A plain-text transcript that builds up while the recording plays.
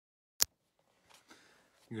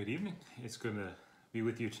Good evening. It's good to be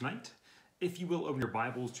with you tonight. If you will, open your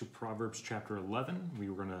Bibles to Proverbs chapter 11. We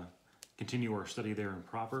were going to continue our study there in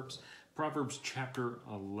Proverbs. Proverbs chapter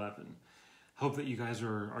 11. Hope that you guys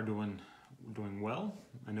are doing well.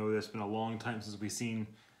 I know it's been a long time since we've seen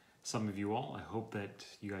some of you all. I hope that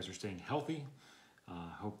you guys are staying healthy.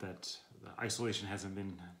 I hope that the isolation hasn't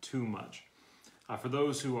been too much. For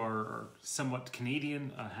those who are somewhat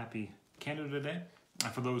Canadian, happy Canada Day.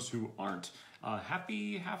 For those who aren't,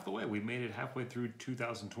 happy half the way. We made it halfway through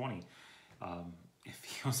 2020. It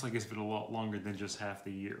feels like it's been a lot longer than just half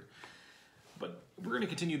the year. But we're going to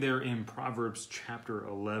continue there in Proverbs chapter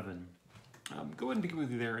 11. Go ahead and begin with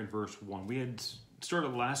you there in verse 1. We had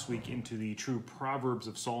started last week into the true Proverbs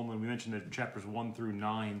of Solomon. We mentioned that chapters 1 through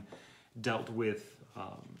 9 dealt with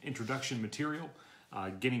introduction material,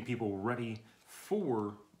 getting people ready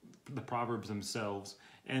for the Proverbs themselves.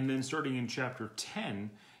 And then starting in chapter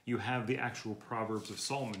 10, you have the actual Proverbs of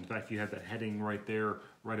Solomon. In fact, you have that heading right there,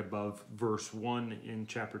 right above verse 1 in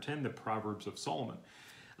chapter 10, the Proverbs of Solomon.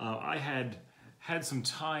 I had some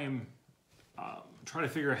time trying to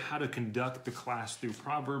figure out how to conduct the class through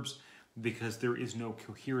Proverbs because there is no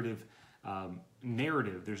cohesive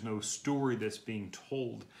narrative. There's no story that's being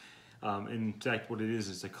told. In fact, what it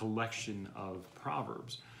is a collection of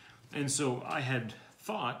Proverbs. And so I had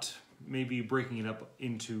thought maybe breaking it up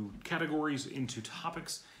into categories, into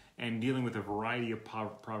topics, and dealing with a variety of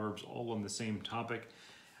Proverbs all on the same topic.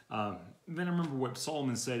 Then I remember what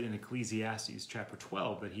Solomon said in Ecclesiastes chapter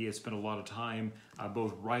 12, that he had spent a lot of time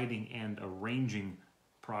both writing and arranging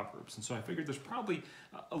Proverbs. And so I figured there's probably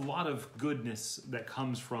a lot of goodness that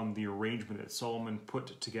comes from the arrangement that Solomon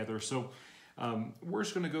put together. So we're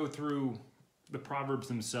just going to go through the Proverbs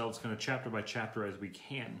themselves kind of chapter by chapter as we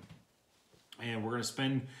can. And we're going to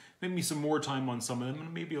spend maybe some more time on some of them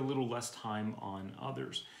and maybe a little less time on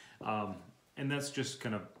others. And that's just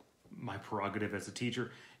kind of my prerogative as a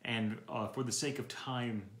teacher and for the sake of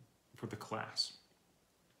time for the class.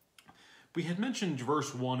 We had mentioned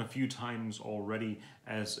verse 1 a few times already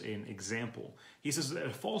as an example. He says that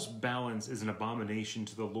a false balance is an abomination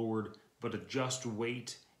to the Lord, but a just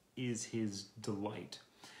weight is his delight.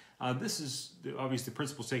 This is obviously the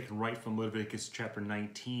principle taken right from Leviticus chapter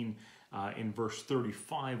 19, in verse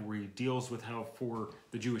 35, where he deals with how for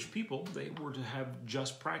the Jewish people, they were to have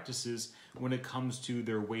just practices when it comes to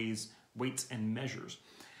their weights and measures.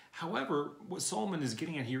 However, what Solomon is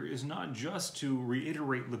getting at here is not just to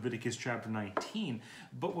reiterate Leviticus chapter 19,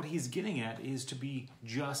 but what he's getting at is to be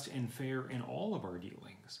just and fair in all of our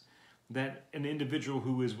dealings. That an individual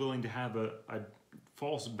who is willing to have a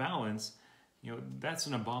false balance, that's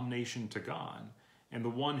an abomination to God. And the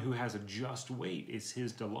one who has a just weight is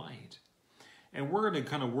his delight. And we're going to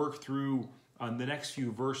kind of work through the next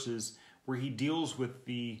few verses where he deals with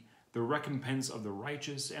the recompense of the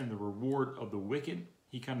righteous and the reward of the wicked.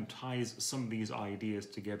 He kind of ties some of these ideas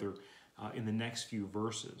together in the next few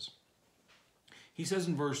verses. He says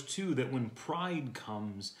in verse 2 that when pride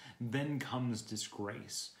comes, then comes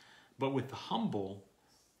disgrace. But with the humble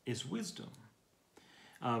is wisdom.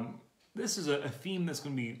 This is a theme that's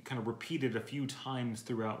going to be kind of repeated a few times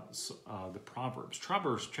throughout the Proverbs.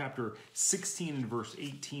 Proverbs chapter 16 and verse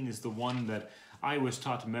 18 is the one that I was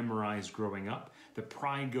taught to memorize growing up. That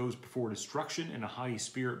pride goes before destruction and a haughty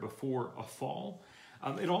spirit before a fall.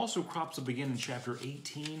 It also crops up again in chapter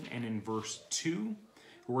 18 and in verse 2,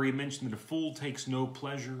 where he mentioned that a fool takes no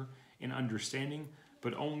pleasure in understanding,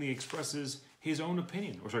 but only expresses his own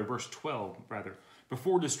opinion. Verse 12, rather.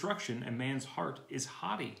 Before destruction, a man's heart is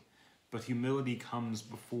haughty, but humility comes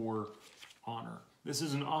before honor. This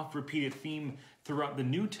is an oft-repeated theme throughout the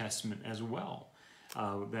New Testament as well,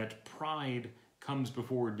 that pride comes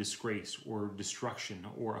before disgrace or destruction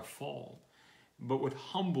or a fall. But with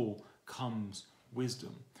humble comes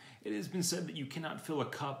wisdom. It has been said that you cannot fill a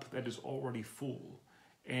cup that is already full,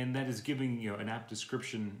 and that is giving an apt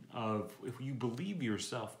description of if you believe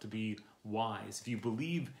yourself to be wise, if you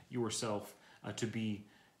believe yourself to be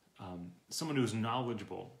someone who's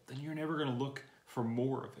knowledgeable, then you're never going to look for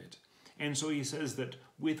more of it. And so he says that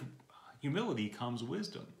with humility comes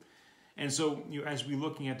wisdom. And so as we're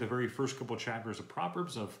looking at the very first couple of chapters of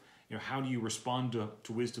Proverbs of how do you respond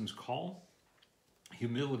to wisdom's call,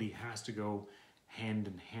 humility has to go hand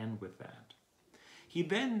in hand with that. He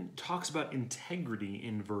then talks about integrity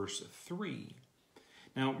in verse 3.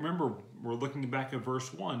 Now remember, we're looking back at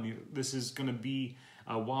verse 1. This is going to be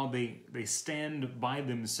while they stand by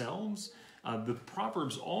themselves, the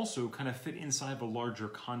Proverbs also kind of fit inside of a larger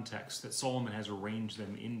context that Solomon has arranged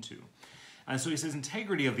them into. And so he says,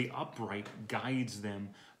 integrity of the upright guides them,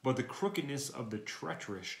 but the crookedness of the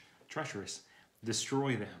treacherous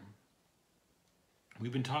destroy them.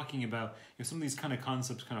 We've been talking about some of these kind of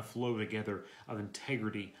concepts kind of flow together of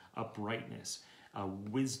integrity, uprightness,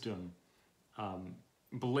 wisdom,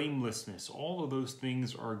 blamelessness. All of those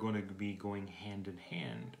things are going to be going hand in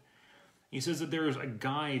hand. He says that there is a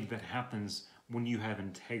guide that happens when you have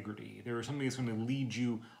integrity. There is something that's going to lead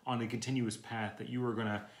you on a continuous path, that you are going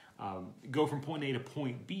to go from point A to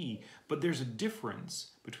point B. But there's a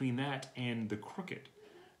difference between that and the crooked.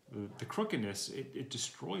 The crookedness, it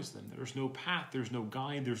destroys them. There's no path, there's no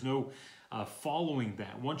guide, there's no following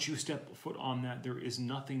that. Once you step foot on that, there is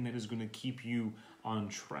nothing that is going to keep you on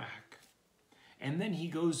track. And then he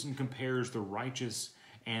goes and compares the righteous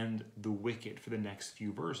and the wicked for the next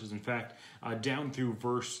few verses. In fact, down through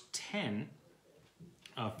verse 10,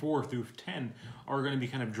 4 through 10, are going to be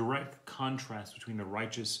kind of direct contrast between the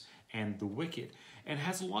righteous and the wicked. And it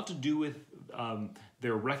has a lot to do with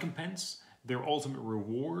their recompense, their ultimate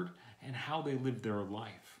reward, and how they live their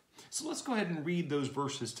life. So let's go ahead and read those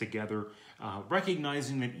verses together,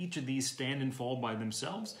 recognizing that each of these stand and fall by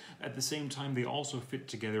themselves. At the same time, they also fit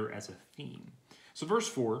together as a theme. So verse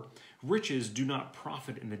 4, riches do not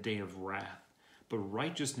profit in the day of wrath, but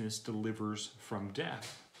righteousness delivers from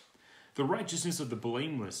death. The righteousness of the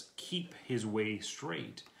blameless keep his way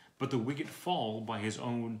straight, but the wicked fall by his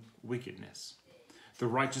own wickedness. The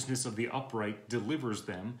righteousness of the upright delivers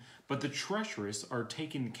them, but the treacherous are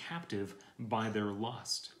taken captive by their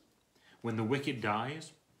lust. When the wicked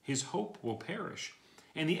dies, his hope will perish,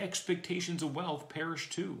 and the expectations of wealth perish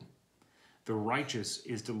too. The righteous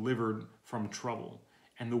is delivered from trouble,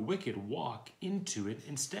 and the wicked walk into it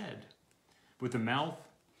instead. With the mouth,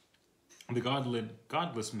 the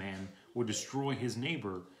godless man will destroy his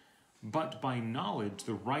neighbor, but by knowledge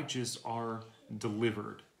the righteous are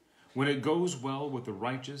delivered. When it goes well with the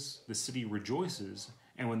righteous, the city rejoices,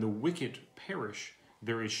 and when the wicked perish,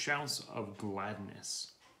 there is shouts of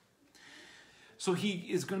gladness. So he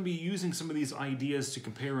is going to be using some of these ideas to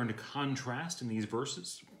compare and to contrast in these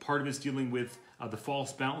verses. Part of it's dealing with the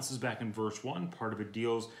false balances back in verse 1. Part of it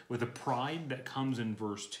deals with the pride that comes in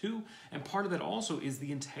verse 2. And part of that also is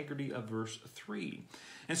the integrity of verse 3.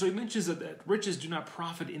 And so he mentions that riches do not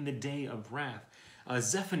profit in the day of wrath.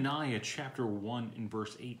 Zephaniah chapter 1 in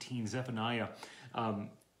verse 18, Zephaniah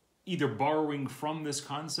either borrowing from this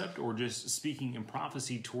concept or just speaking in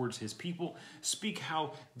prophecy towards his people, speak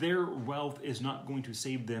how their wealth is not going to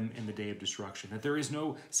save them in the day of destruction, that there is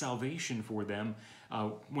no salvation for them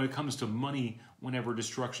when it comes to money whenever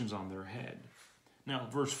destruction's on their head. Now,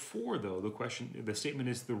 verse 4, though, the statement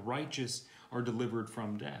is the righteous are delivered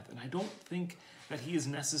from death. And I don't think that he is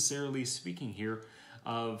necessarily speaking here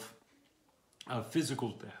of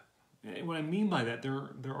physical death. And what I mean by that, there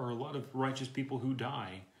are a lot of righteous people who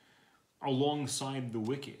die alongside the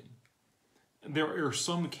wicked. There are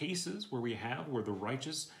some cases where the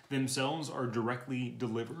righteous themselves are directly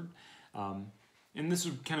delivered. And this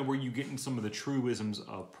is kind of where you get in some of the truisms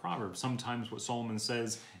of Proverbs. Sometimes what Solomon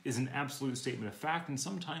says is an absolute statement of fact, and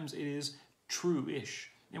sometimes it is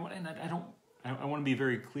true-ish. And I want to be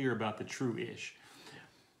very clear about the true-ish.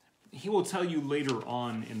 He will tell you later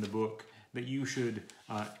on in the book that you should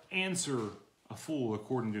answer a fool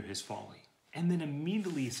according to his folly, and then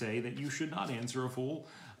immediately say that you should not answer a fool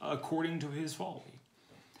according to his folly.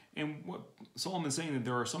 And what Solomon's saying, that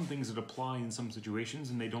there are some things that apply in some situations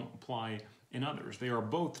and they don't apply in others. They are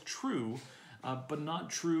both true, but not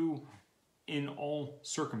true in all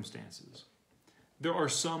circumstances. There are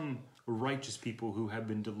some righteous people who have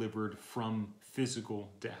been delivered from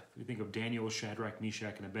physical death. We think of Daniel, Shadrach,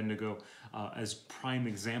 Meshach, and Abednego as prime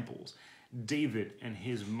examples. David and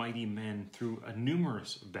his mighty men through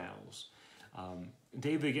numerous battles.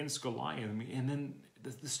 David against Goliath, and then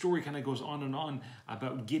the story kind of goes on and on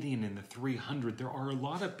about Gideon and the 300. There are a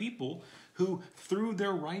lot of people who, through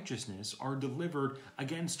their righteousness, are delivered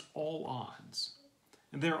against all odds.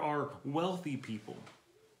 There are wealthy people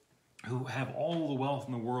who have all the wealth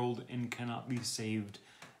in the world and cannot be saved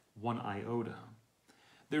one iota.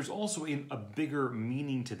 There's also a bigger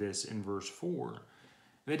meaning to this in verse 4,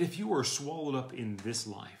 that if you are swallowed up in this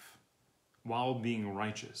life while being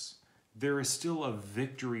righteous, there is still a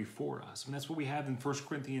victory for us. And that's what we have in 1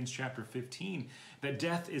 Corinthians chapter 15, that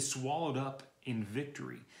death is swallowed up in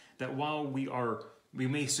victory. That while we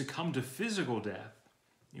may succumb to physical death,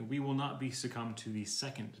 we will not be succumb to the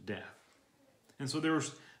second death. And so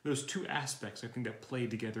there's those two aspects, I think, that play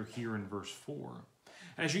together here in verse 4.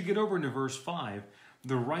 As you get over into verse 5,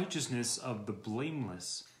 the righteousness of the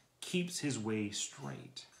blameless keeps his way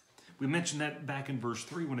straight. We mentioned that back in verse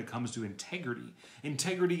 3 when it comes to integrity.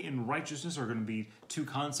 Integrity and righteousness are going to be two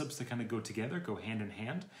concepts that kind of go together, go hand in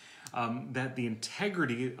hand. that the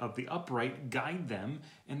integrity of the upright guide them,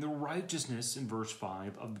 and the righteousness, in verse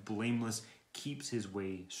 5, of the blameless keeps his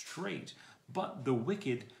way straight. But the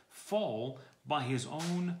wicked fall by his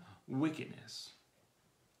own wickedness.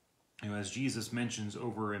 As Jesus mentions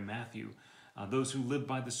over in Matthew, those who live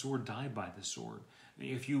by the sword die by the sword.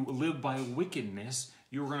 If you live by wickedness,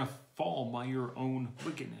 you're going to fall by your own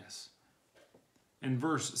wickedness. In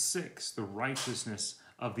verse 6, the righteousness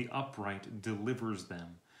of the upright delivers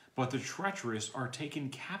them, but the treacherous are taken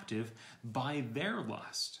captive by their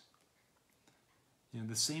lust.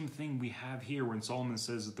 The same thing we have here when Solomon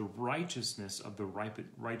says that the righteousness of the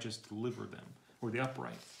righteous deliver them, or the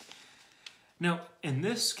upright. Now, in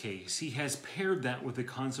this case, he has paired that with the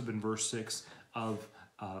concept in verse 6 of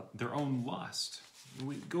their own lust.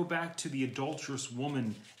 We go back to the adulterous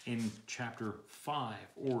woman in chapter 5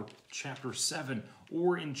 or chapter 7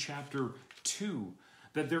 or in chapter 2,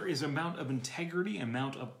 that there is amount of integrity,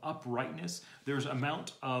 amount of uprightness, there's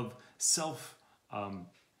amount of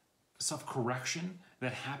self-correction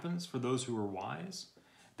that happens for those who are wise,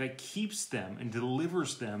 that keeps them and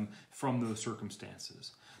delivers them from those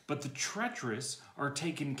circumstances. But the treacherous are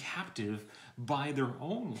taken captive by their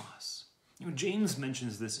own lusts. James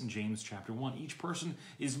mentions this in James chapter 1. Each person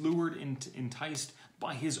is lured and enticed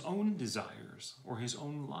by his own desires or his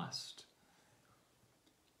own lust.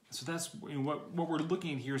 So that's what we're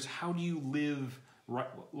looking at here is how do you live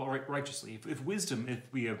righteously? If wisdom, if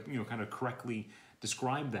we have kind of correctly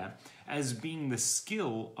described that as being the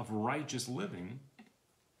skill of righteous living,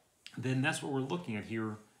 then that's what we're looking at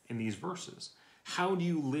here in these verses. How do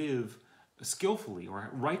you live skillfully or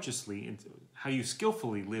righteously? How you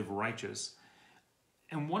skillfully live righteous?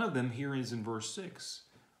 And one of them here is in verse 6,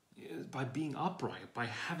 by being upright, by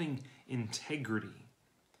having integrity.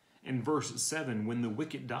 In verse 7, when the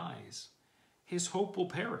wicked dies, his hope will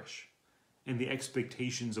perish, and the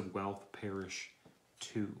expectations of wealth perish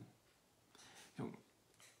too.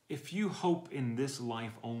 If you hope in this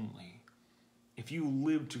life only, if you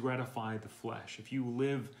live to gratify the flesh, if you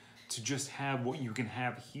live to just have what you can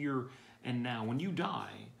have here and now, when you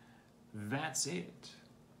die, that's it.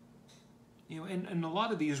 And a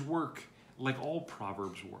lot of these work like all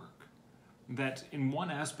Proverbs work, that in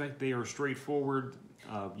one aspect they are straightforward.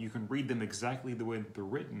 You can read them exactly the way that they're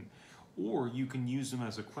written, or you can use them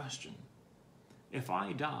as a question. If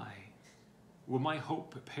I die, will my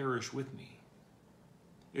hope perish with me?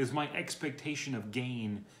 Is my expectation of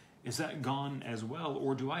gain, is that gone as well?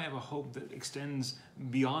 Or do I have a hope that extends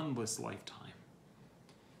beyond this lifetime?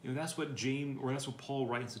 That's what Paul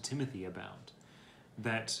writes to Timothy about.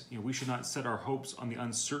 That we should not set our hopes on the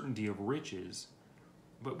uncertainty of riches,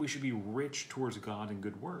 but we should be rich towards God and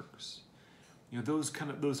good works. Those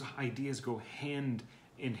ideas go hand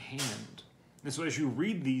in hand. And so as you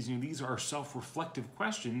read these, these are self-reflective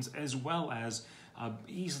questions as well as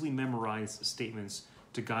easily memorized statements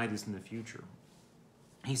to guide us in the future.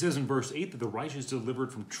 He says in verse 8 that the righteous is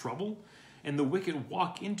delivered from trouble and the wicked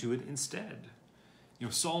walk into it instead.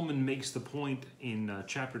 Solomon makes the point in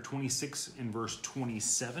chapter 26 in verse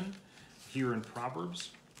 27 here in Proverbs.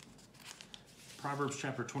 Proverbs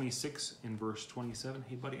chapter 26 in verse 27.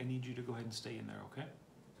 Hey, buddy, I need you to go ahead and stay in there, okay?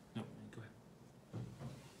 No, go ahead.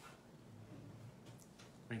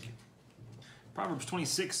 Thank you. Proverbs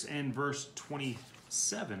 26 and verse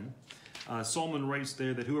 27. Solomon writes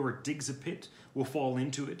there that whoever digs a pit will fall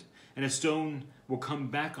into it, and a stone will come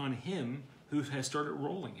back on him who has started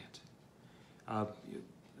rolling it.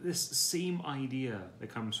 This same idea that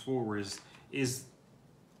comes forward is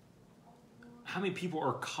how many people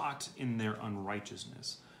are caught in their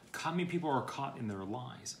unrighteousness? How many people are caught in their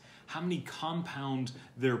lies? How many compound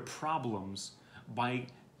their problems by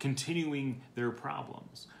continuing their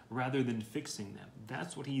problems rather than fixing them?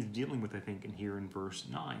 That's what he's dealing with, I think, in here in verse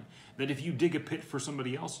 9. That if you dig a pit for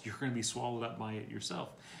somebody else, you're going to be swallowed up by it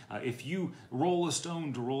yourself. If you roll a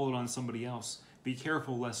stone to roll it on somebody else, be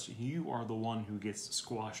careful lest you are the one who gets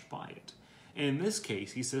squashed by it. And in this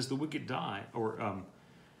case, he says the wicked die, or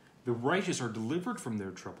the righteous are delivered from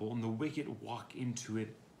their trouble, and the wicked walk into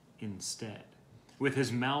it instead. With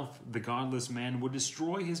his mouth, the godless man would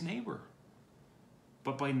destroy his neighbor,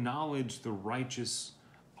 but by knowledge the righteous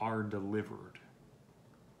are delivered.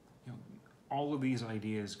 All of these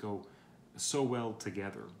ideas go so well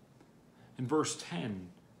together. In verse 10,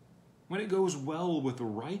 when it goes well with the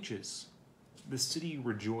righteous, the city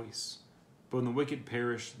rejoice, but when the wicked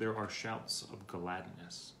perish, there are shouts of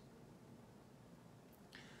gladness.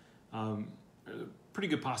 Pretty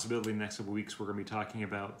good possibility in the next couple of weeks we're going to be talking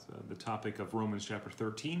about the topic of Romans chapter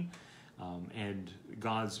 13 and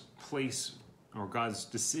God's place or God's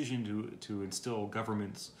decision to instill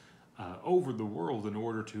governments over the world in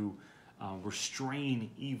order to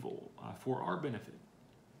restrain evil for our benefit.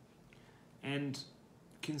 And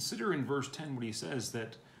consider in verse 10 what he says,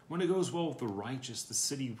 that when it goes well with the righteous, the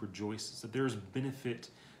city rejoices, that there's benefit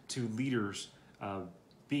to leaders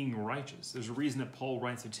being righteous. There's a reason that Paul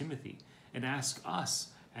writes to Timothy and asks us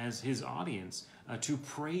as his audience to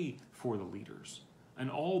pray for the leaders and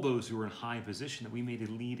all those who are in high position, that we may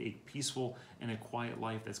lead a peaceful and a quiet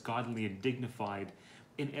life that's godly and dignified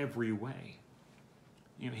in every way.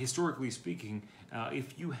 Historically speaking,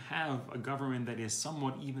 if you have a government that is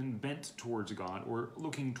somewhat even bent towards God or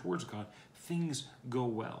looking towards God, things go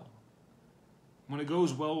well. When it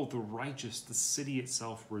goes well with the righteous, the city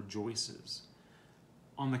itself rejoices.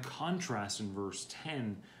 On the contrast in verse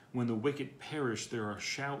 10, when the wicked perish, there are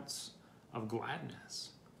shouts of gladness.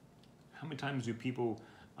 How many times do people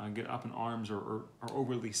get up in arms or are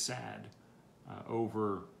overly sad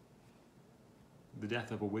over the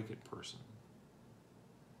death of a wicked person?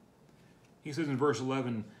 He says in verse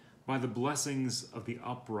 11, by the blessings of the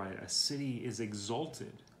upright, a city is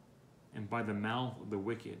exalted, and by the mouth of the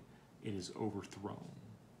wicked, it is overthrown.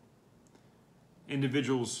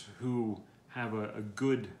 Individuals who have a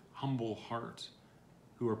good, humble heart,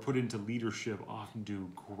 who are put into leadership, often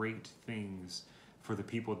do great things for the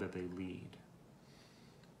people that they lead.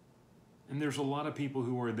 And there's a lot of people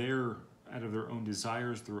who are there out of their own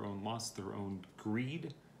desires, their own lusts, their own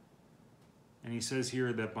greed. And he says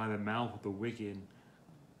here that by the mouth of the wicked,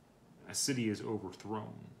 a city is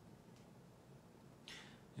overthrown.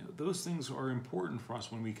 Those things are important for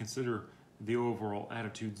us when we consider the overall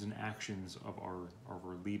attitudes and actions of our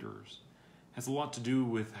leaders. It has a lot to do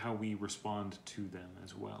with how we respond to them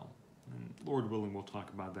as well. And Lord willing, we'll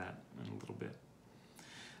talk about that in a little bit.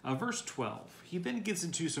 Verse 12, he then gets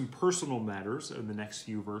into some personal matters in the next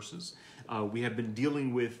few verses. We have been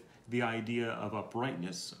dealing with the idea of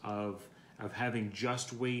uprightness, of having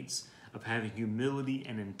just weights, of having humility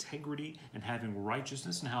and integrity, and having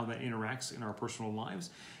righteousness, and how that interacts in our personal lives.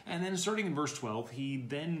 And then starting in verse 12, he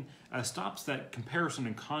then stops that comparison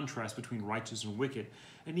and contrast between righteous and wicked,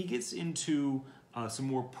 and he gets into some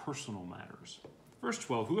more personal matters. Verse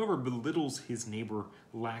 12, whoever belittles his neighbor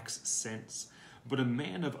lacks sense, but a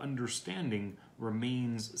man of understanding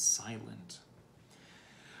remains silent.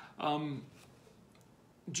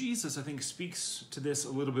 Jesus, I think, speaks to this a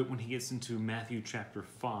little bit when he gets into Matthew chapter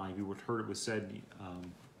 5. You would have heard it was said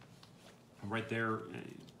right there.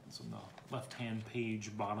 It's on the left-hand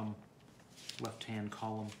page, bottom left-hand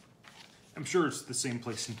column. I'm sure it's the same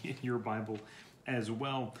place in your Bible as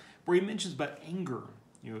well, where he mentions about anger.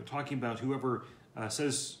 Talking about whoever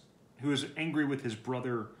who is angry with his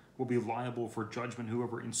brother will be liable for judgment.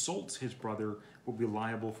 Whoever insults his brother will be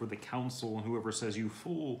liable for the council, and whoever says you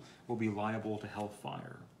fool will be liable to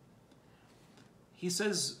hellfire.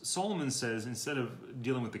 Solomon says, instead of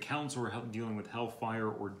dealing with the council or dealing with hellfire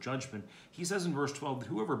or judgment, he says in verse 12 that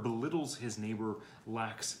whoever belittles his neighbor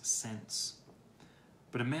lacks sense,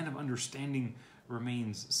 but a man of understanding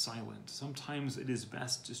remains silent. Sometimes it is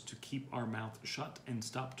best just to keep our mouth shut and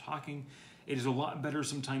stop talking. It is a lot better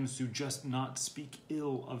sometimes to just not speak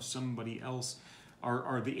ill of somebody else.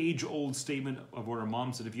 The age-old statement of what our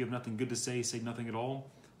mom said, if you have nothing good to say nothing at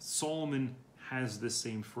all. Solomon has this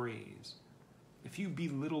same phrase. If you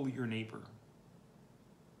belittle your neighbor,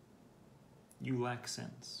 you lack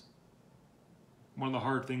sense. One of the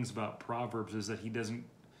hard things about Proverbs is that he doesn't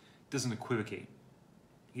equivocate.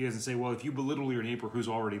 He doesn't say, well, if you belittle your neighbor who's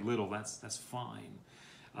already little, that's fine.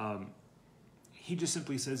 He just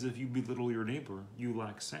simply says, if you belittle your neighbor, you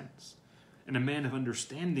lack sense. And a man of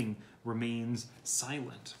understanding remains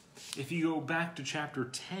silent. If you go back to chapter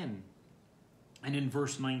 10, and in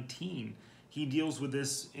verse 19, he deals with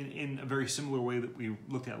this in a very similar way that we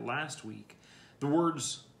looked at last week. The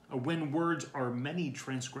words, when words are many,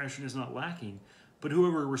 transgression is not lacking, but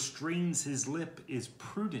whoever restrains his lip is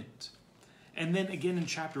prudent. And then again in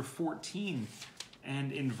chapter 14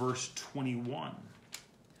 and in verse 21,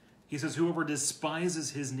 he says, whoever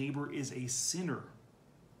despises his neighbor is a sinner,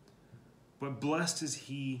 but blessed is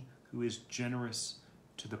he who is generous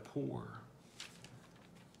to the poor.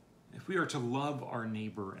 If we are to love our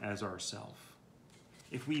neighbor as ourselves,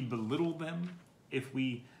 if we belittle them, if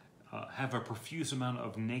we have a profuse amount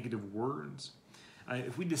of negative words,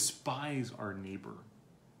 if we despise our neighbor,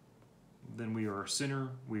 then we are a sinner,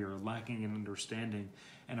 we are lacking in understanding,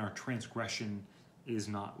 and our transgression is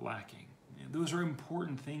not lacking. And those are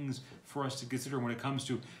important things for us to consider when it comes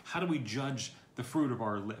to how do we judge the fruit of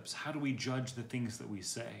our lips? How do we judge the things that we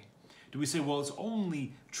say? Do we say, well, it's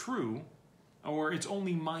only true, or it's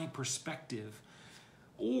only my perspective?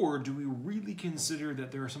 Or do we really consider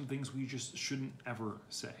that there are some things we just shouldn't ever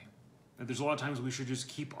say? There's a lot of times we should just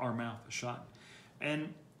keep our mouth shut.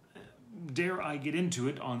 And dare I get into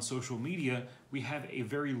it, on social media, we have a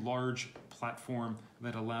very large platform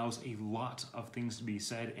that allows a lot of things to be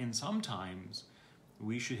said, and sometimes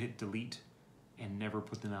we should hit delete and never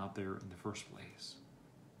put them out there in the first place.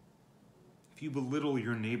 If you belittle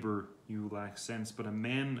your neighbor, you lack sense, but a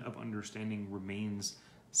man of understanding remains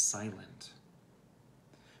silent.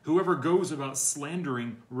 Whoever goes about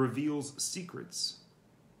slandering reveals secrets,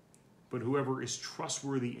 but whoever is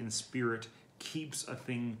trustworthy in spirit keeps a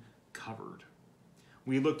thing covered.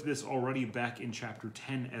 We looked at this already back in chapter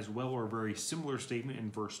 10 as well, or a very similar statement in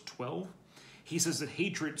verse 12. He says that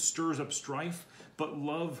hatred stirs up strife, but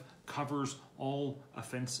love covers all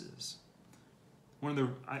offenses.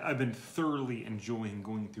 I've been thoroughly enjoying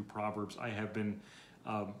going through Proverbs. I have been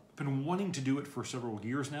wanting to do it for several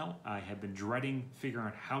years now. I have been dreading figuring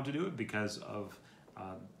out how to do it because of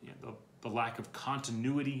the lack of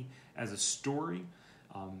continuity as a story.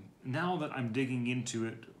 Now that I'm digging into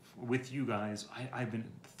it with you guys, I've been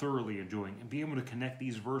thoroughly enjoying, and being able to connect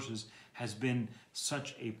these verses has been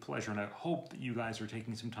such a pleasure, and I hope that you guys are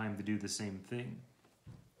taking some time to do the same thing.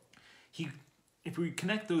 If we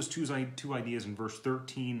connect those two ideas in verse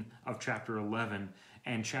 13 of chapter 11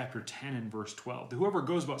 and chapter 10 and verse 12, whoever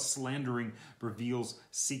goes about slandering reveals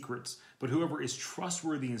secrets, but whoever is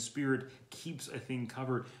trustworthy in spirit keeps a thing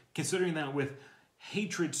covered. Considering that with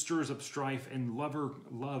hatred stirs up strife and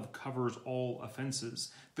love covers all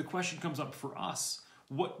offenses, the question comes up for us: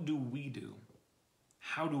 what do we do?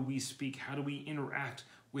 How do we speak? How do we interact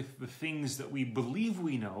with the things that we believe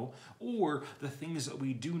we know, or the things that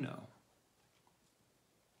we do know?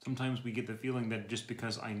 Sometimes we get the feeling that just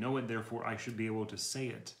because I know it, therefore I should be able to say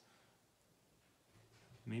it.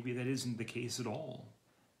 Maybe that isn't the case at all.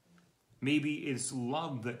 Maybe it's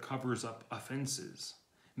love that covers up offenses.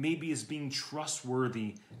 Maybe it's being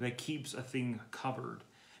trustworthy that keeps a thing covered.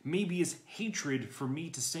 Maybe it's hatred for me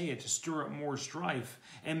to say it, to stir up more strife.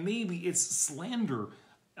 And maybe it's slander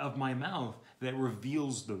of my mouth that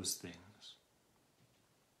reveals those things,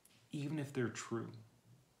 even if they're true.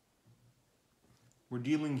 We're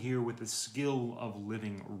dealing here with the skill of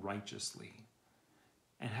living righteously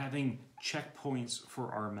and having checkpoints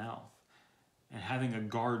for our mouth, and having a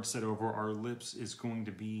guard set over our lips is going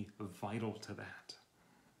to be vital to that.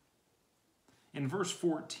 In verse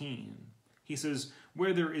 14, he says,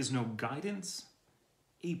 where there is no guidance,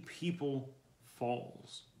 a people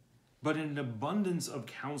falls, but in an abundance of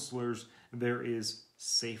counselors there is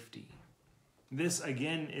safety. This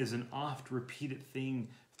again is an oft repeated thing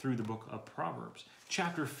through the book of Proverbs.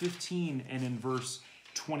 Chapter 15 and in verse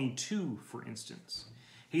 22, for instance,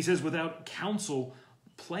 he says, without counsel,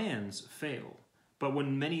 plans fail, but with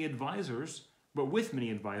many advisors,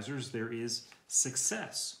 there is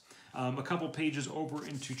success. A couple pages over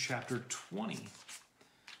into chapter 20.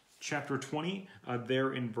 Chapter 20,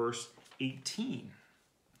 there in verse 18.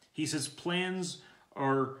 He says, plans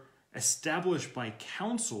are established by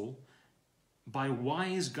counsel, by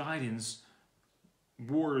wise guidance,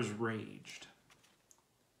 wars raged.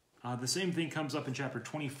 The same thing comes up in chapter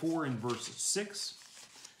 24 in verse 6.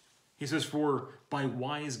 He says, for by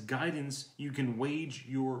wise guidance you can wage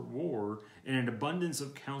your war, and in abundance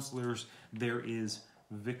of counselors there is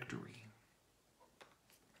victory.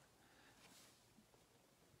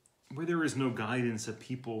 Where there is no guidance, a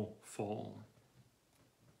people fall.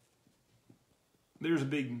 There's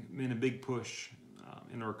been a big push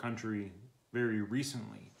in our country very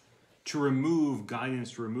recently to remove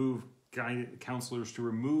guidance, to remove counselors, to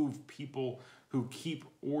remove people who keep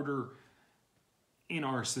order in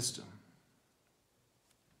our system.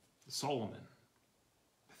 Solomon,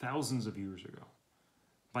 thousands of years ago,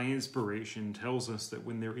 by inspiration, tells us that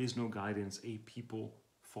when there is no guidance, a people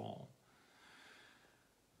fall.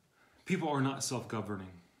 People are not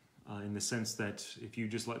self-governing in the sense that if you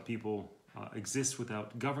just let people exist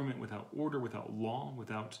without government, without order, without law,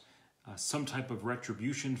 without some type of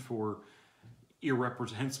retribution for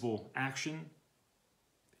irreprehensible action,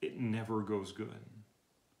 it never goes good.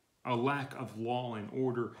 A lack of law and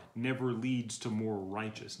order never leads to more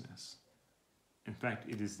righteousness. In fact,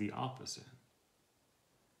 it is the opposite.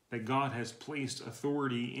 That God has placed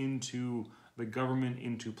authority into the government,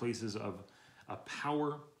 into places of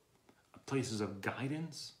power, places of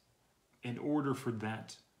guidance, in order for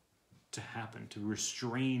that to happen, to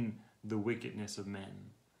restrain the wickedness of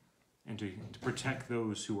men and to protect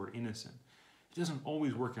those who are innocent. It doesn't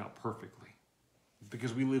always work out perfectly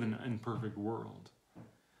because we live in an imperfect world.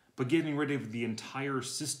 But getting rid of the entire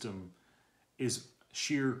system is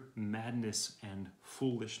sheer madness and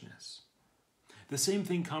foolishness. The same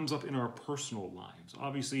thing comes up in our personal lives.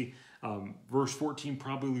 Obviously, verse 14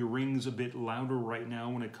 probably rings a bit louder right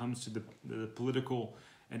now when it comes to the political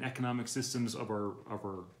and economic systems of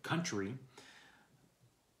our country.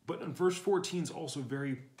 But verse 14 is also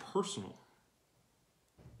very personal.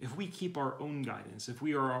 If we keep our own guidance, if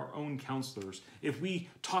we are our own counselors, if we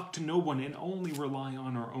talk to no one and only rely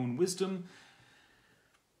on our own wisdom,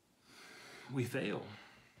 we fail.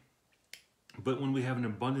 But when we have an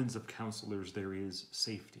abundance of counselors, there is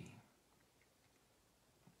safety.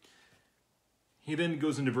 He then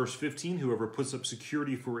goes into verse 15, whoever puts up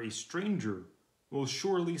security for a stranger will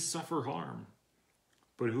surely suffer harm.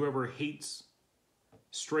 But whoever hates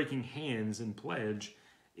striking hands in pledge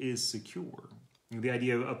is secure. The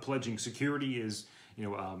idea of pledging security is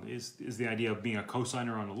the idea of being a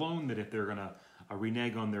cosigner on a loan, that if they're going to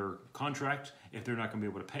renege on their contract, if they're not going to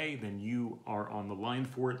be able to pay, then you are on the line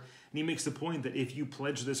for it. And he makes the point that if you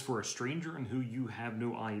pledge this for a stranger and who you have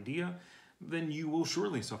no idea, then you will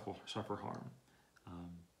surely suffer harm.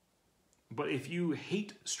 But if you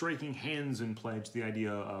hate striking hands in pledge, the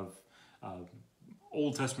idea of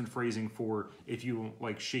Old Testament phrasing for if you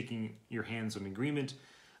like shaking your hands on agreement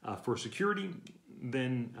for security,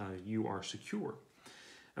 then you are secure.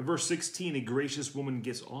 In verse 16, a gracious woman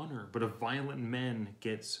gets honor, but a violent man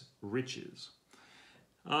gets riches.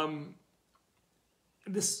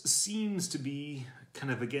 This seems to be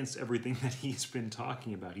kind of against everything that he's been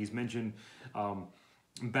talking about. He's mentioned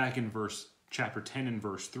back in chapter 10 and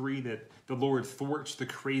verse 3 that the Lord thwarts the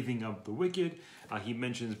craving of the wicked. He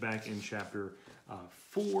mentions back in chapter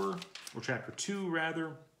 4, or chapter 2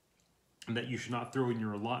 rather, that you should not throw in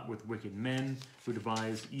your lot with wicked men who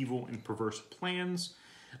devise evil and perverse plans.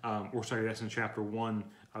 That's in chapter 1,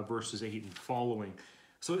 verses 8 and following.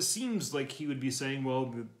 So it seems like he would be saying,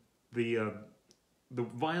 well, the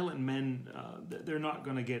violent men, they're not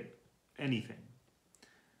going to get anything.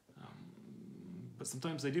 But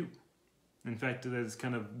sometimes they do. In fact, that's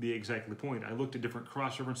kind of exactly the point. I looked at different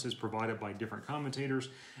cross-references provided by different commentators,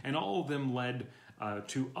 and all of them led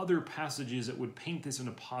to other passages that would paint this in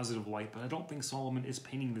a positive light, but I don't think Solomon is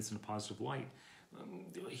painting this in a positive light.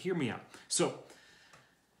 Hear me out. So,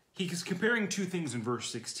 he's comparing two things in verse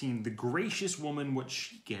 16, the gracious woman, what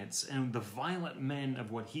she gets, and the violent men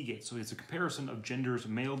of what he gets. So it's a comparison of genders,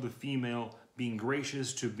 male to female, being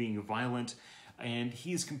gracious to being violent, and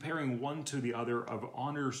he's comparing one to the other of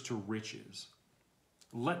honors to riches.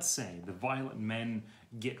 Let's say the violent men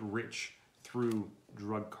get rich through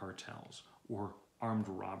drug cartels or armed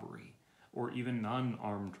robbery or even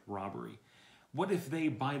non-armed robbery. What if they,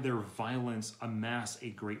 by their violence, amass a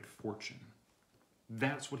great fortune?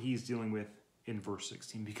 That's what he's dealing with in verse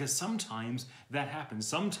 16, because sometimes that happens.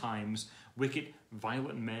 Sometimes wicked,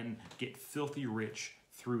 violent men get filthy rich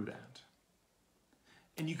through that.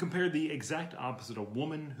 And you compare the exact opposite, a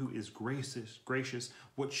woman who is gracious,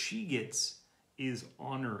 what she gets is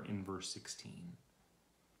honor in verse 16.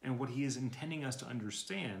 And what he is intending us to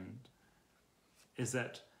understand is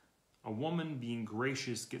that a woman being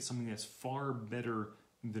gracious gets something that's far better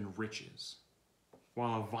than riches.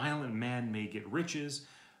 While a violent man may get riches,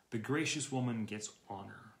 the gracious woman gets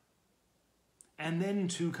honor. And then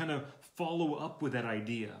to kind of follow up with that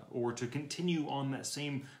idea, or to continue on that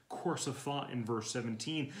same course of thought in verse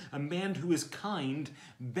 17, a man who is kind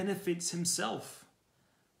benefits himself,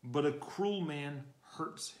 but a cruel man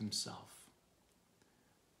hurts himself.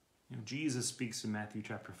 Jesus speaks in Matthew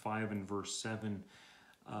chapter 5 and verse 7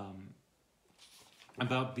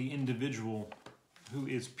 about the individual who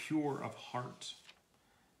is pure of heart,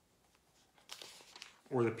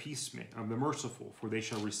 or the peacemaker, the merciful, for they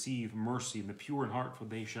shall receive mercy, and the pure in heart, for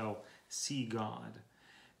they shall see God.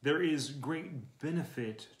 There is great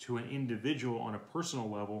benefit to an individual on a personal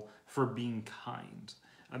level for being kind.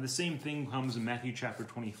 The same thing comes in Matthew chapter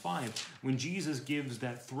 25, when Jesus gives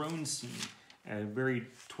that throne scene very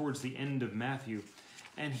towards the end of Matthew,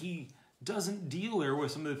 and he doesn't deal there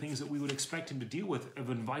with some of the things that we would expect him to deal with,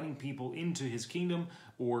 of inviting people into his kingdom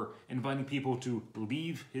or inviting people to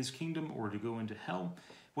leave his kingdom or to go into hell.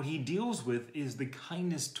 What he deals with is the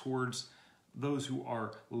kindness towards those who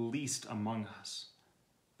are least among us,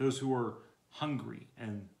 those who are hungry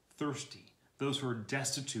and thirsty, those who are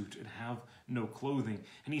destitute and have no clothing.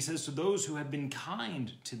 And he says to those who have been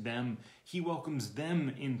kind to them, he welcomes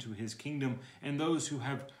them into his kingdom, and those who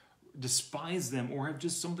have despised them or have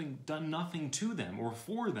just done nothing to them or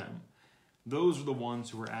for them, those are the ones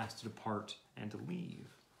who are asked to depart and to leave.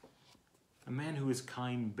 A man who is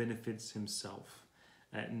kind benefits himself.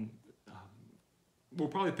 And we'll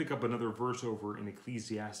probably pick up another verse over in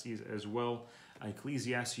Ecclesiastes as well.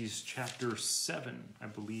 Ecclesiastes chapter 7, I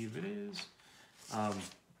believe it is.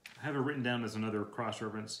 I have it written down as another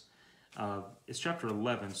cross-reference. It's chapter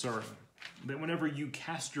 11, sorry. That whenever you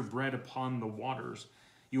cast your bread upon the waters,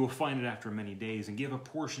 you will find it after many days, and give a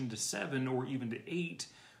portion to 7 or even to 8,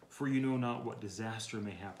 for you know not what disaster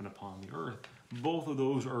may happen upon the earth. Both of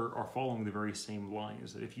those are following the very same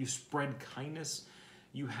lines. That if you spread kindness,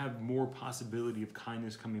 you have more possibility of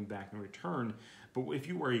kindness coming back in return. But if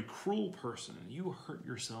you are a cruel person, you hurt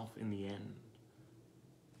yourself in the end.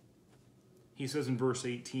 He says in verse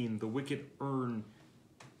 18, the wicked earn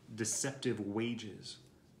deceptive wages,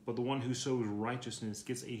 but the one who sows righteousness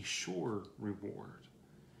gets a sure reward.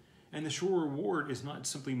 And the sure reward is not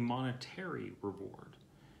simply monetary reward.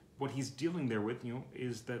 What he's dealing there with,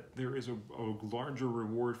 is that there is a larger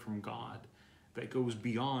reward from God that goes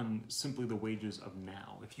beyond simply the wages of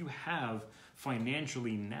now. If you have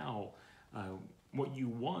financially now what you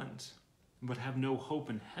want, but have no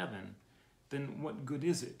hope in heaven, then what good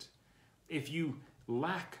is it? If you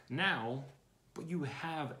lack now, but you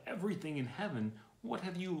have everything in heaven, what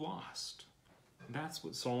have you lost? That's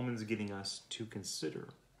what Solomon's getting us to consider.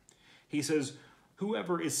 He says,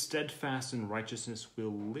 whoever is steadfast in righteousness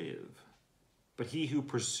will live, but he who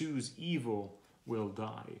pursues evil will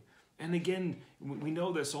die. And again, we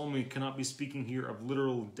know that Solomon cannot be speaking here of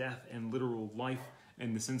literal death and literal life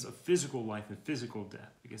in the sense of physical life and physical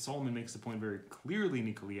death, because Solomon makes the point very clearly in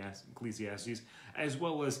Ecclesiastes, as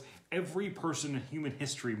well as every person in human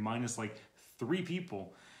history, minus like 3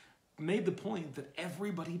 people, made the point that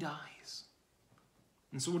everybody dies.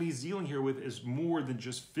 And so what he's dealing here with is more than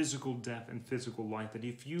just physical death and physical life, that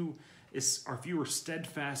if you are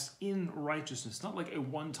steadfast in righteousness, not like a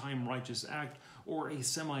one-time righteous act or a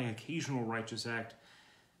semi-occasional righteous act,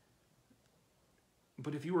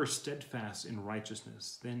 but if you are steadfast in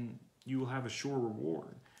righteousness, then you will have a sure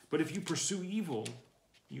reward. But if you pursue evil,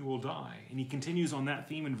 you will die. And he continues on that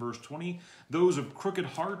theme in verse 20. Those of crooked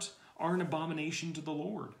heart are an abomination to the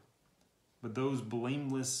Lord, but those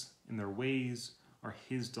blameless in their ways are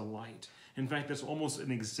his delight. In fact, that's almost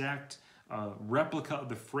an exact replica of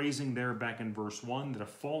the phrasing there back in verse 1, that a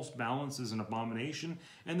false balance is an abomination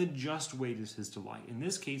and the just weight is his delight. In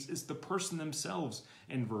this case, it's the person themselves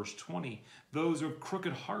in verse 20. Those of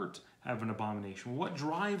crooked heart have an abomination. What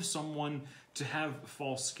drives someone to have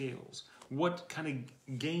false scales? What kind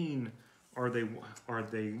of gain are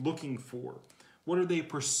they looking for? What are they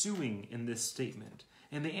pursuing in this statement?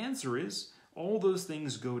 And the answer is, all those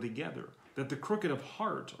things go together. That the crooked of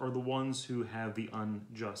heart are the ones who have the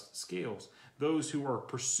unjust scales. Those who are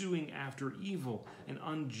pursuing after evil and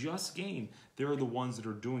unjust gain, they're the ones that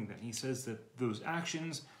are doing that. And he says that those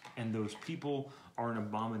actions and those people are an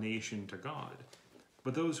abomination to God.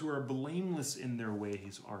 But those who are blameless in their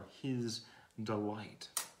ways are his delight.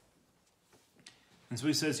 And so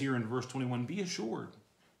he says here in verse 21, be assured,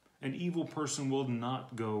 an evil person will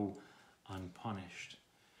not go unpunished.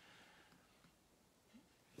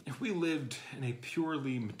 If we lived in a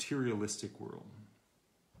purely materialistic world,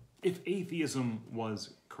 if atheism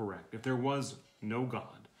was correct, if there was no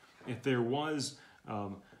God, if there was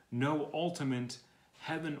no ultimate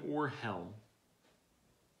heaven or hell,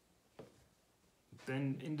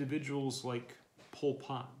 then individuals like Pol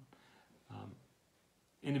Pot,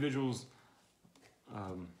 individuals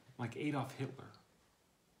like Adolf Hitler,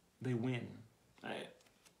 they win.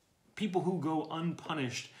 People who go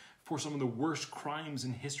unpunished for some of the worst crimes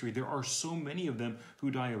in history. There are so many of them who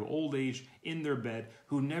die of old age in their bed,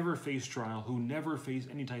 who never face trial, who never face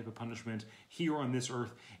any type of punishment here on this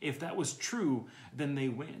earth. If that was true, then they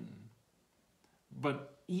win.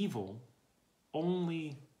 But evil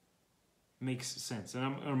only makes sense. And I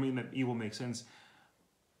don't mean that evil makes sense,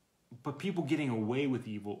 but people getting away with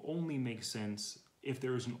evil only makes sense if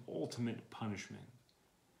there is an ultimate punishment.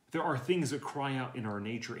 There are things that cry out in our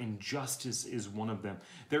nature, and justice is one of them.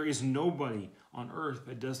 There is nobody on earth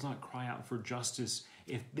that does not cry out for justice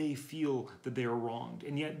if they feel that they are wronged.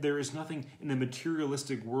 And yet there is nothing in the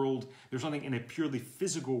materialistic world, there's nothing in a purely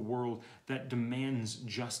physical world that demands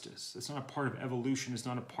justice. It's not a part of evolution. It's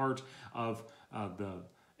not a part of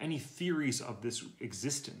any theories of this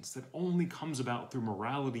existence. That only comes about through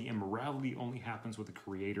morality, and morality only happens with the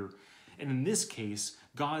Creator. And in this case,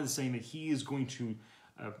 God is saying that he is going to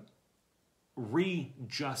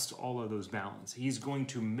readjust all of those balances. He's going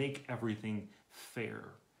to make everything fair.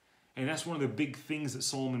 And that's one of the big things that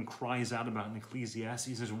Solomon cries out about in Ecclesiastes.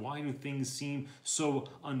 He says, why do things seem so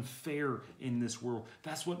unfair in this world?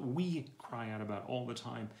 That's what we cry out about all the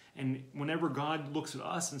time. And whenever God looks at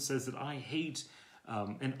us and says that I hate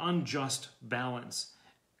an unjust balance,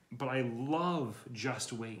 but I love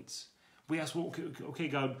just weights, we ask, well, okay,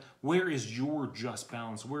 God, where is your just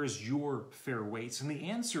balance? Where is your fair weights? And the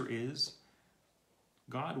answer is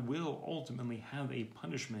God will ultimately have a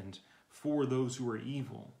punishment for those who are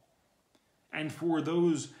evil. And for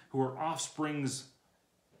those who are offsprings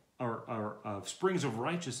or springs of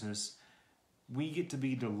righteousness, we get to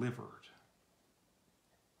be delivered.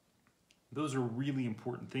 Those are really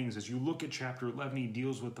important things. As you look at chapter 11, he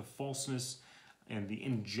deals with the falseness and the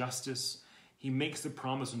injustice. He makes the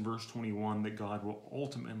promise in verse 21 that God will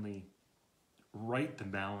ultimately right the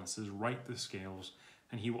balances, right the scales,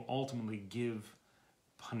 and he will ultimately give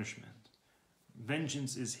punishment.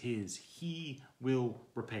 Vengeance is his. He will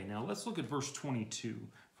repay. Now let's look at verse 22.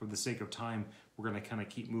 For the sake of time, we're going to kind of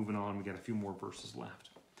keep moving on. We got a few more verses left.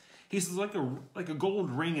 He says, like a gold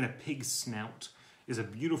ring in a pig's snout is a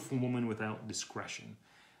beautiful woman without discretion.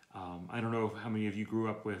 I don't know how many of you grew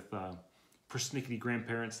up with persnickety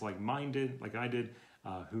grandparents like I did,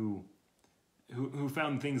 who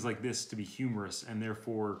found things like this to be humorous and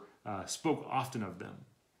therefore spoke often of them.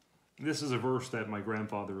 This is a verse that my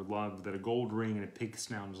grandfather loved, that a gold ring in a pig's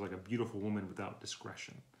snout is like a beautiful woman without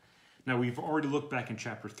discretion. Now, we've already looked back in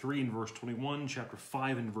chapter 3 and verse 21, chapter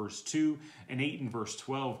 5 and verse 2, and 8 and verse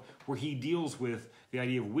 12, where he deals with the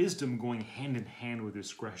idea of wisdom going hand in hand with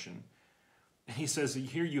discretion. And he says that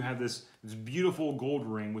here you have this beautiful gold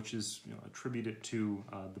ring, which is attributed to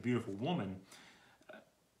the beautiful woman,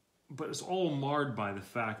 but it's all marred by the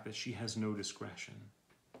fact that she has no discretion.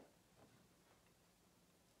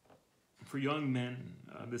 For young men,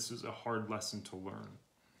 this is a hard lesson to learn.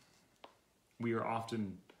 We are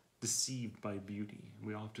often deceived by beauty.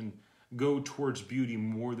 We often go towards beauty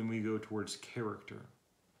more than we go towards character.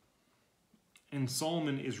 And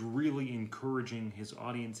Solomon is really encouraging his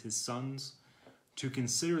audience, his sons, to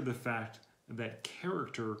consider the fact that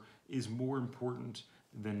character is more important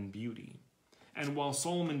than beauty. And while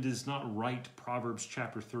Solomon does not write Proverbs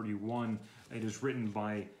chapter 31, it is written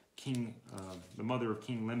by the mother of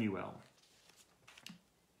King Lemuel.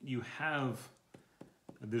 You have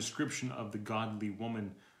a description of the godly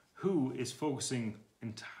woman who is focusing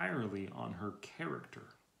entirely on her character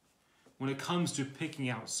when it comes to picking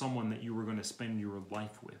out someone that you were going to spend your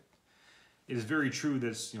life with. It is very true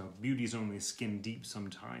that beauty is only skin deep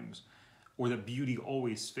sometimes, or that beauty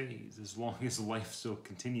always fades as long as life still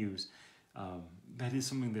continues. That is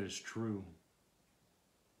something that is true.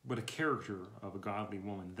 But a character of a godly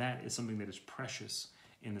woman, that is something that is precious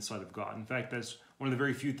in the sight of God. In fact, that's one of the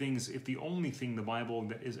very few things, if the only thing the Bible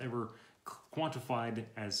that is ever quantified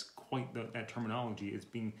as quite that terminology, is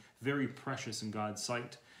being very precious in God's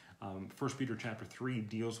sight. 1 Peter chapter 3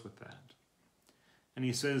 deals with that. And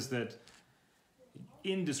he says that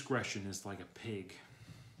indiscretion is like a pig.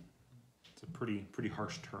 It's a pretty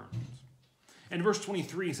harsh term. And verse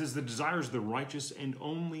 23 he says, the desires of the righteous and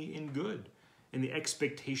only in good, and the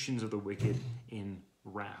expectations of the wicked in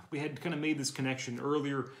wrath. We had kind of made this connection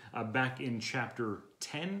earlier back in chapter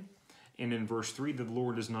 10. And in verse 3, the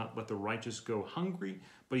Lord does not let the righteous go hungry,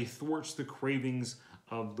 but he thwarts the cravings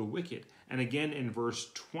of the wicked. And again in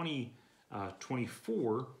verse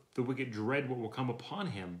 24, the wicked dread what will come upon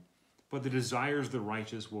him, but the desires of the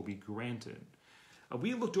righteous will be granted.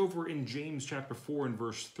 We looked over in James chapter 4 and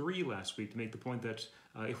verse 3 last week to make the point that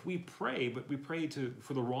if we pray, but we pray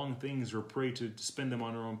for the wrong things or pray to spend them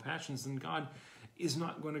on our own passions, then God is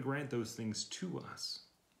not going to grant those things to us.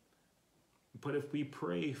 But if we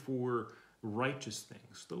pray for righteous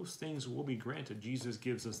things, those things will be granted. Jesus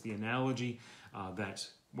gives us the analogy that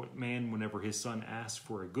what man, whenever his son asks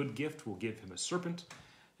for a good gift, will give him a serpent.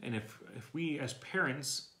 And if we as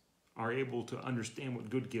parents are able to understand what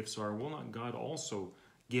good gifts are, will not God also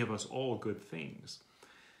give us all good things?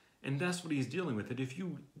 And that's what he's dealing with. That if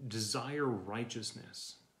you desire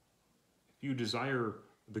righteousness, if you desire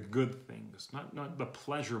the good things, not the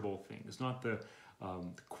pleasurable things, not the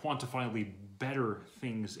quantifiably better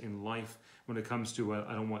things in life when it comes to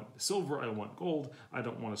I don't want silver, I don't want gold, I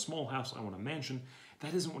don't want a small house, I want a mansion.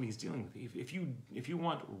 That isn't what he's dealing with. If you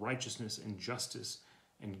want righteousness and justice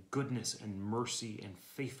and goodness and mercy and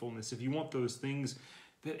faithfulness, if you want those things,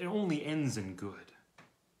 that it only ends in good.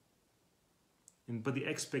 But the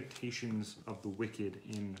expectations of the wicked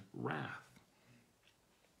in wrath.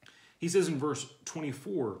 He says in verse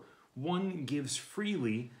 24, one gives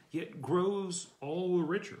freely, yet grows all the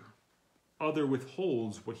richer. Other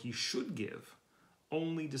withholds what he should give,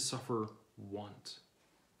 only to suffer want.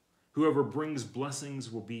 Whoever brings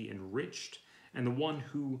blessings will be enriched, and the one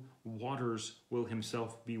who waters will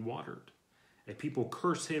himself be watered. A people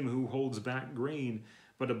curse him who holds back grain,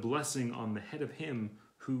 but a blessing on the head of him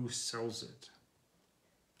who sells it.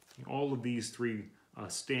 All of these three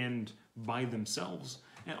stand by themselves,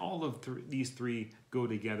 and all of these three go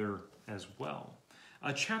together as well.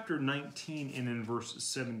 Chapter 19 and in verse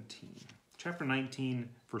 17. Chapter 19,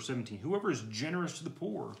 verse 17. Whoever is generous to the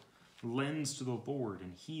poor lends to the Lord,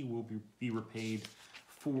 and he will be repaid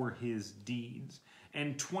for his deeds.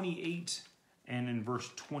 And 28 and in verse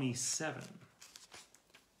 27.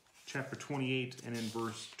 Chapter 28 and in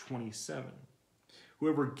verse 27.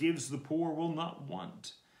 Whoever gives to the poor will not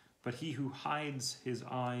want, but he who hides his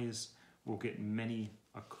eyes will get many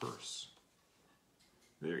a curse.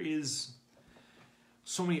 There is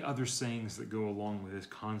so many other sayings that go along with this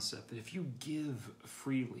concept that if you give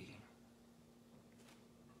freely,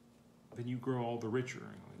 then you grow all the richer.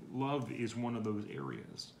 Love is one of those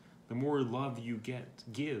areas. The more love you give,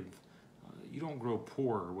 you don't grow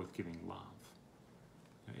poorer with giving love.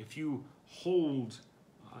 If you hold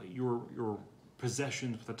your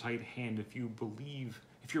possessions with a tight hand, if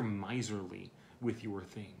you're miserly with your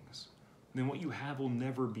things, then what you have will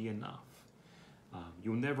never be enough.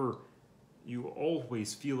 You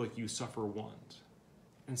always feel like you suffer want,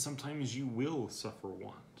 and sometimes you will suffer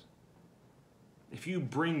want. If you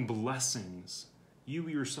bring blessings, you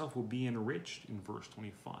yourself will be enriched in verse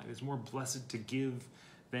 25. It's more blessed to give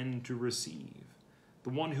than to receive. The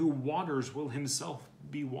one who waters will himself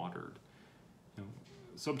be watered.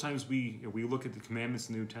 Sometimes we look at the commandments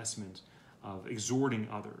in the New Testament of exhorting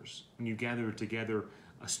others. When you gather together,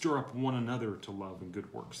 stir up one another to love and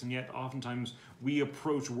good works. And yet oftentimes we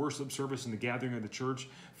approach worship service and the gathering of the church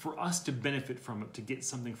for us to benefit from it, to get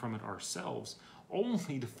something from it ourselves,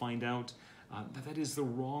 only to find out that is the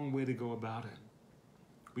wrong way to go about it.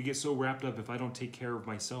 We get so wrapped up, if I don't take care of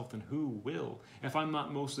myself, then who will? If I'm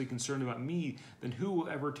not mostly concerned about me, then who will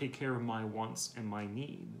ever take care of my wants and my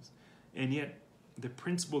needs? And yet, the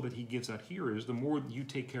principle that he gives out here is the more you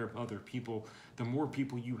take care of other people, the more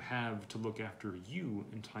people you have to look after you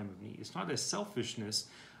in time of need. It's not a selfishness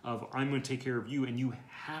of, I'm going to take care of you and you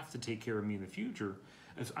have to take care of me in the future.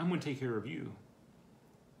 It's, I'm going to take care of you.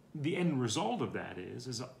 The end result of that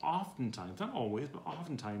is oftentimes, not always, but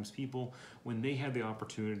oftentimes people, when they have the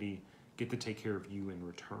opportunity, get to take care of you in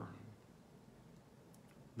return.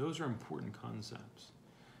 Those are important concepts.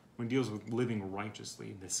 When it deals with living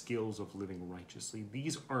righteously, the skills of living righteously,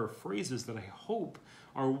 these are phrases that I hope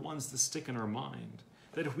are ones that stick in our mind.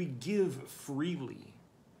 That if we give freely,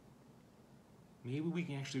 maybe we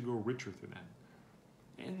can actually grow richer through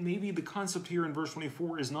that. And maybe the concept here in verse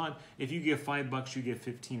 24 is not if you give $5, you get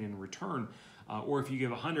 15 in return, or if you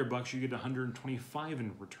give $100, you get 125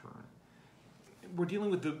 in return. We're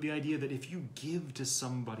dealing with the idea that if you give to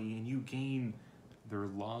somebody and you gain their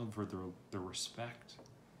love or their respect,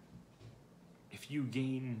 if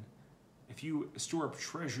you store up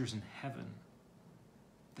treasures in heaven,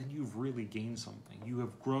 then you've really gained something. You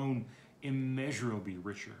have grown immeasurably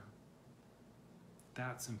richer.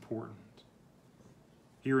 That's important.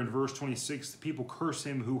 Here in verse 26, the people curse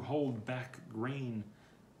him who hold back grain,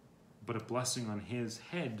 but a blessing on his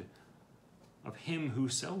head of him who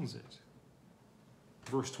sells it.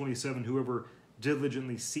 Verse 27, whoever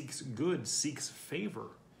diligently seeks good seeks favor,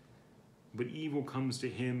 but evil comes to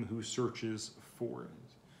him who searches for it.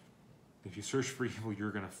 If you search for evil, you're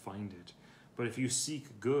going to find it. But if you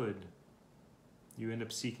seek good, you end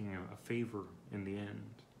up seeking a favor in the end.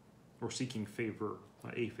 Or seeking favor,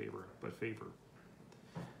 not a favor, but favor.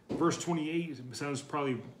 Verse 28 sounds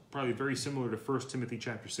probably very similar to 1 Timothy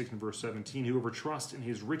chapter 6 and verse 17. Whoever trusts in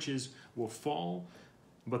his riches will fall,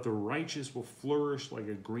 but the righteous will flourish like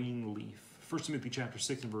a green leaf. 1 Timothy chapter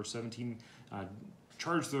 6 and verse 17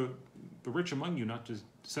 charge the rich among you not to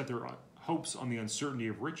set their hopes on the uncertainty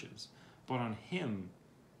of riches, but on him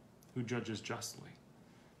who judges justly.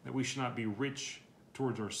 That we should not be rich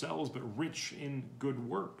towards ourselves, but rich in good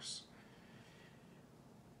works.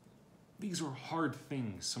 These are hard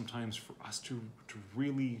things sometimes for us to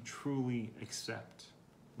really, truly accept.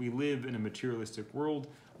 We live in a materialistic world.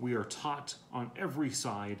 We are taught on every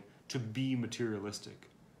side to be materialistic,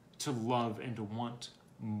 to love and to want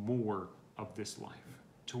more of this life,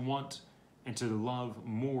 to want and to love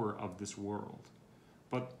more of this world.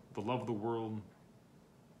 But the love of the world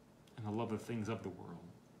and the love of things of the world,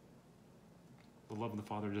 the love of the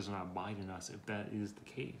Father does not abide in us if that is the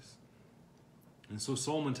case. And so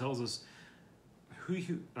Solomon tells us,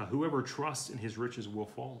 whoever trusts in his riches will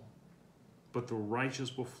fall, but the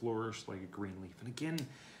righteous will flourish like a green leaf. And again,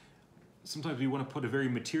 sometimes we want to put a very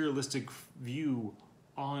materialistic view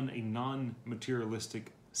on a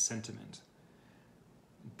non-materialistic sentiment.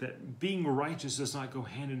 That being righteous does not go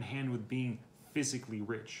hand in hand with being physically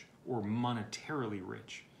rich or monetarily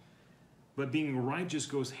rich. But being righteous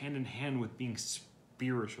goes hand in hand with being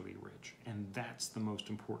spiritually rich. And that's the most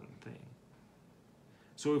important thing.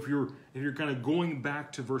 So if you're kind of going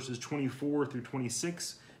back to verses 24 through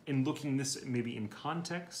 26, in looking this maybe in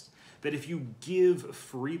context, that if you give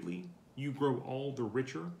freely, you grow all the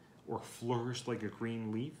richer or flourish like a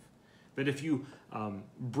green leaf. That if you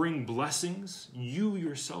bring blessings, you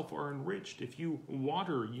yourself are enriched. If you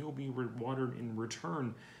water, you'll be watered in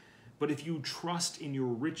return. But if you trust in your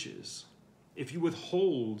riches, if you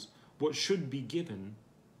withhold what should be given,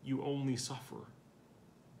 you only suffer.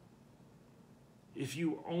 If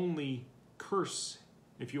you only curse,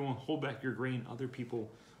 if you won't hold back your grain, other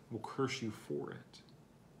people will curse you for it.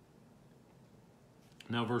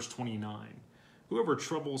 Now verse 29, whoever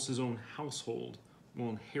troubles his own household will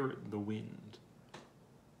inherit the wind,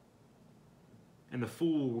 and the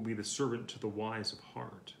fool will be the servant to the wise of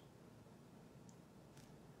heart.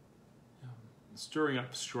 Stirring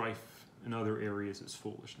up strife in other areas is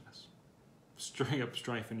foolishness. Stirring up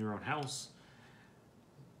strife in your own house,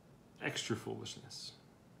 extra foolishness.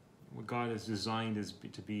 What God has designed is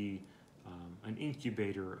to be an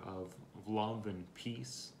incubator of love and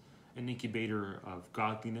peace, an incubator of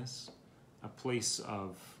godliness, a place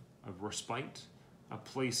of respite, a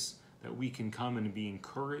place that we can come and be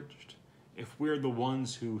encouraged. If we're the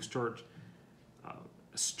ones who start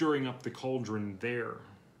stirring up the cauldron there,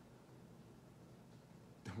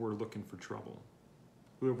 then we're looking for trouble.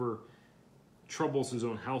 Whoever troubles his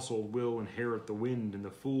own household will inherit the wind, and the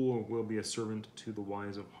fool will be a servant to the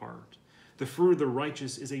wise of heart. The fruit of the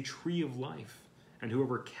righteous is a tree of life, and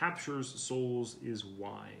whoever captures souls is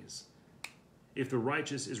wise. If the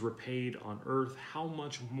righteous is repaid on earth, how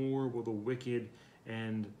much more will the wicked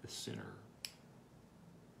and the sinner?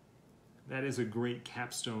 That is a great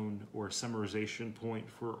capstone or summarization point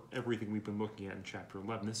for everything we've been looking at in chapter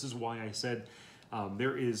 11. This is why I said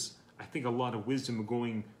there is, I think, a lot of wisdom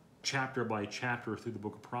going chapter by chapter through the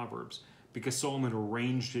book of Proverbs, because Solomon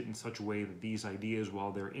arranged it in such a way that these ideas,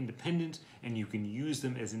 while they're independent and you can use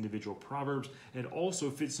them as individual proverbs, it also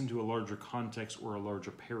fits into a larger context or a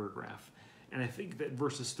larger paragraph. And I think that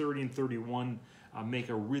verses 30 and 31 make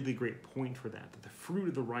a really great point for that the fruit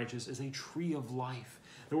of the righteous is a tree of life.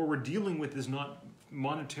 That what we're dealing with is not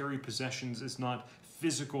monetary possessions, it's not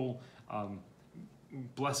physical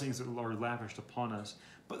blessings that are lavished upon us,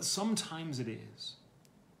 but sometimes it is.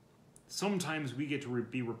 Sometimes we get to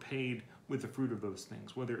be repaid with the fruit of those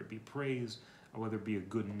things, whether it be praise, or whether it be a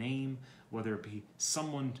good name, whether it be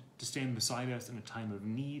someone to stand beside us in a time of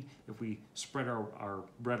need. If we spread our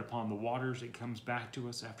bread upon the waters, it comes back to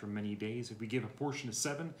us after many days. If we give a portion to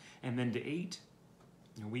 7 and then to 8,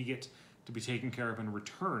 we get to be taken care of in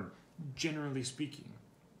return, generally speaking.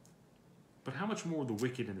 But how much more the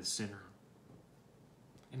wicked and the sinner?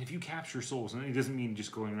 And if you capture souls, and it doesn't mean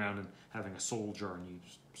just going around and having a soul jar and you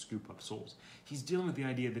scoop up souls. He's dealing with the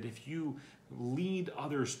idea that if you lead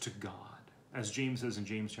others to God, as James says in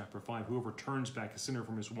James chapter 5, whoever turns back a sinner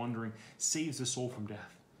from his wandering saves a soul from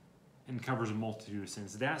death and covers a multitude of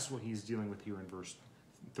sins. That's what he's dealing with here in verse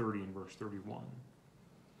 30 and verse 31.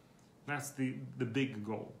 That's the big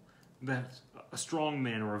goal. That a strong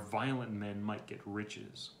man or a violent man might get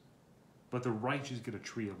riches, but the righteous get a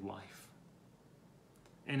tree of life.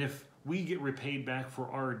 And if we get repaid back for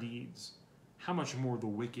our deeds, how much more the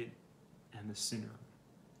wicked and the sinner?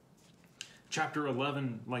 Chapter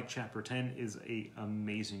 11, like chapter 10, is an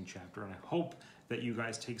amazing chapter, and I hope that you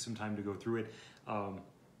guys take some time to go through it.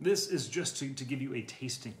 This is just to give you a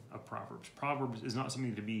tasting of Proverbs. Proverbs is not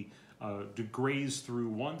something to be to graze through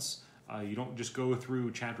once. You don't just go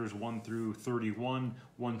through chapters 1 through 31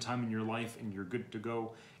 one time in your life and you're good to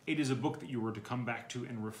go. It is a book that you are to come back to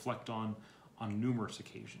and reflect on numerous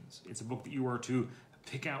occasions. It's a book that you are to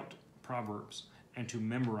pick out Proverbs and to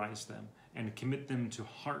memorize them and commit them to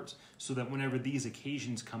heart, so that whenever these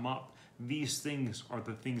occasions come up, these things are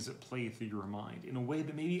the things that play through your mind in a way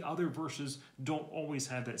that maybe other verses don't always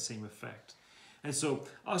have that same effect. And so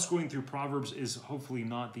us going through Proverbs is hopefully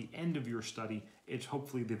not the end of your study. It's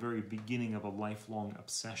hopefully the very beginning of a lifelong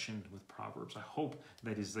obsession with Proverbs. I hope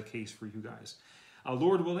that is the case for you guys.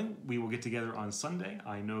 Lord willing, we will get together on Sunday.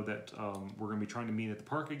 I know that we're going to be trying to meet at the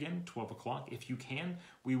park again, 12 o'clock. If you can,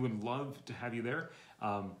 we would love to have you there.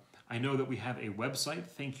 I know that we have a website.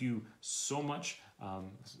 Thank you so much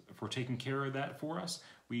for taking care of that for us.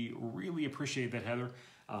 We really appreciate that, Heather.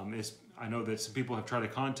 I know that some people have tried to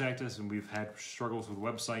contact us and we've had struggles with the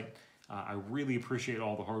website. I really appreciate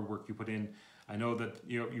all the hard work you put in. I know that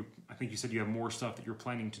I think you said you have more stuff that you're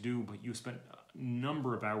planning to do, but you spent a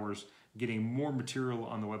number of hours getting more material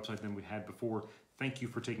on the website than we had before. Thank you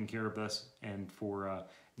for taking care of us and for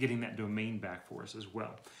getting that domain back for us as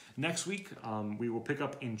well. Next week, we will pick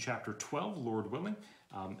up in chapter 12, Lord willing,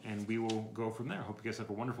 and we will go from there. I hope you guys have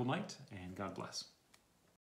a wonderful night, and God bless.